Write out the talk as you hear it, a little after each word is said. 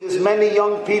Many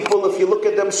young people, if you look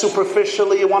at them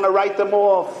superficially, you want to write them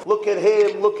off. Look at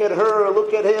him, look at her,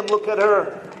 look at him, look at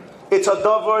her. It's a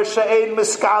davar she'ein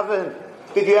miskaven.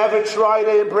 Did you ever try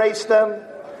to embrace them?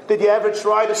 Did you ever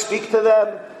try to speak to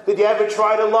them? Did you ever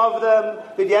try to love them?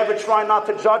 Did you ever try not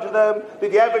to judge them?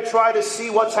 Did you ever try to see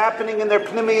what's happening in their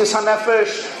pnimiyus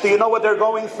hanefesh? Do you know what they're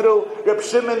going through? Reb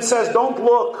Shimon says, don't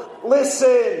look,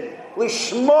 listen.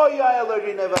 Lishmoya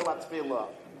elorinev elatfila.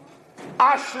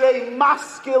 Ashrei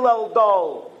maskil el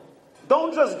dol.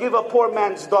 Don't just give a poor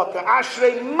man's tzedakah.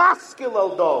 Ashrei maskil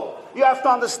el dol. You have to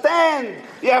understand.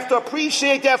 You have to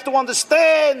appreciate. You have to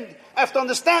understand. You have to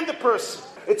understand the person.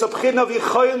 It's a b'chin of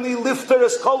yichayli lifter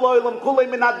es kol oilam kulei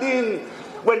min adin.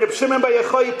 When Reb Shimon bar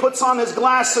Yochai puts on his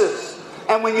glasses,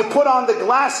 and when you put on the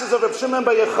glasses of Reb Shimon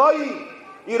bar Yochai,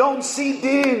 you don't see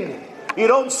din. You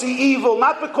don't see evil.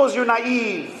 Not because you're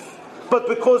naive, but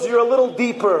because you're a little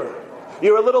deeper.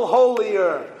 You're a little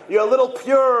holier. You're a little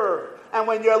pure. And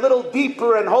when you're a little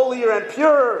deeper and holier and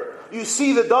pure, you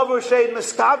see the davar she'ein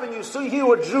miskaven. You see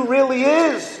who a Jew really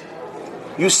is.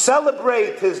 You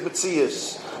celebrate his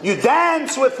metzius. You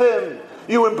dance with him.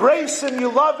 You embrace him.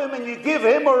 You love him. And you give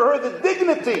him or her the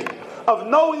dignity of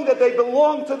knowing that they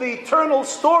belong to the eternal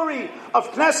story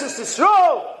of Knesset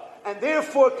Yisrael. And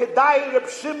therefore, kedai Reb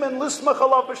Shimon lismach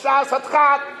alav b'shas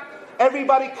hatchak.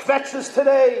 Everybody kvetches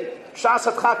today. Shas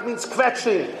hatchak means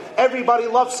kvetching. Everybody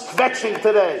loves kvetching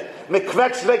today.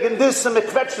 Mekvetch wegen this and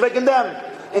mekvetch wegen them.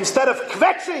 Instead of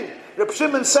kvetching, Reb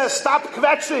Shimon says, stop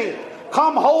kvetching.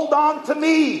 Come hold on to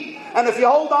me. And if you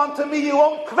hold on to me, you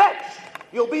won't kvetch.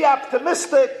 You'll be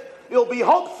optimistic. You'll be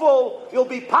hopeful. You'll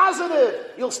be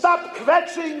positive. You'll stop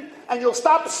kvetching and you'll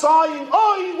stop sighing.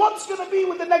 Oh, what's going to be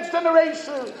with the next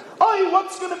generation? Oh,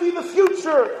 what's going to be the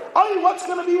future? Oh, what's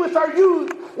going to be with our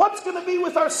youth? What's going to be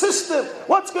with our system?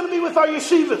 What's going to be with our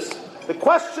yeshivas? The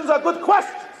questions are good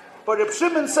questions. But Reb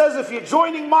Shimon says, if you're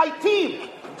joining my team,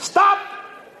 stop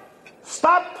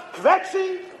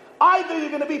kvetching. Either you're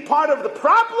going to be part of the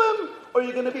problem or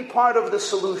you're going to be part of the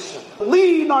solution.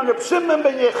 Lean on Reb Shimon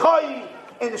ben Yochai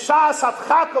in Shas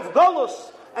Hatchak of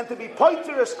Golus, and to be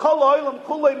poiter as kol oilam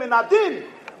kulei min adin,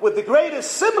 with the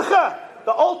greatest simcha,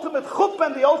 the ultimate chuppah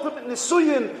and the ultimate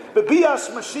nisuyin, bebias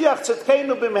Mashiach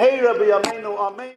tzedkeinu b'mheira b'yameinu amen.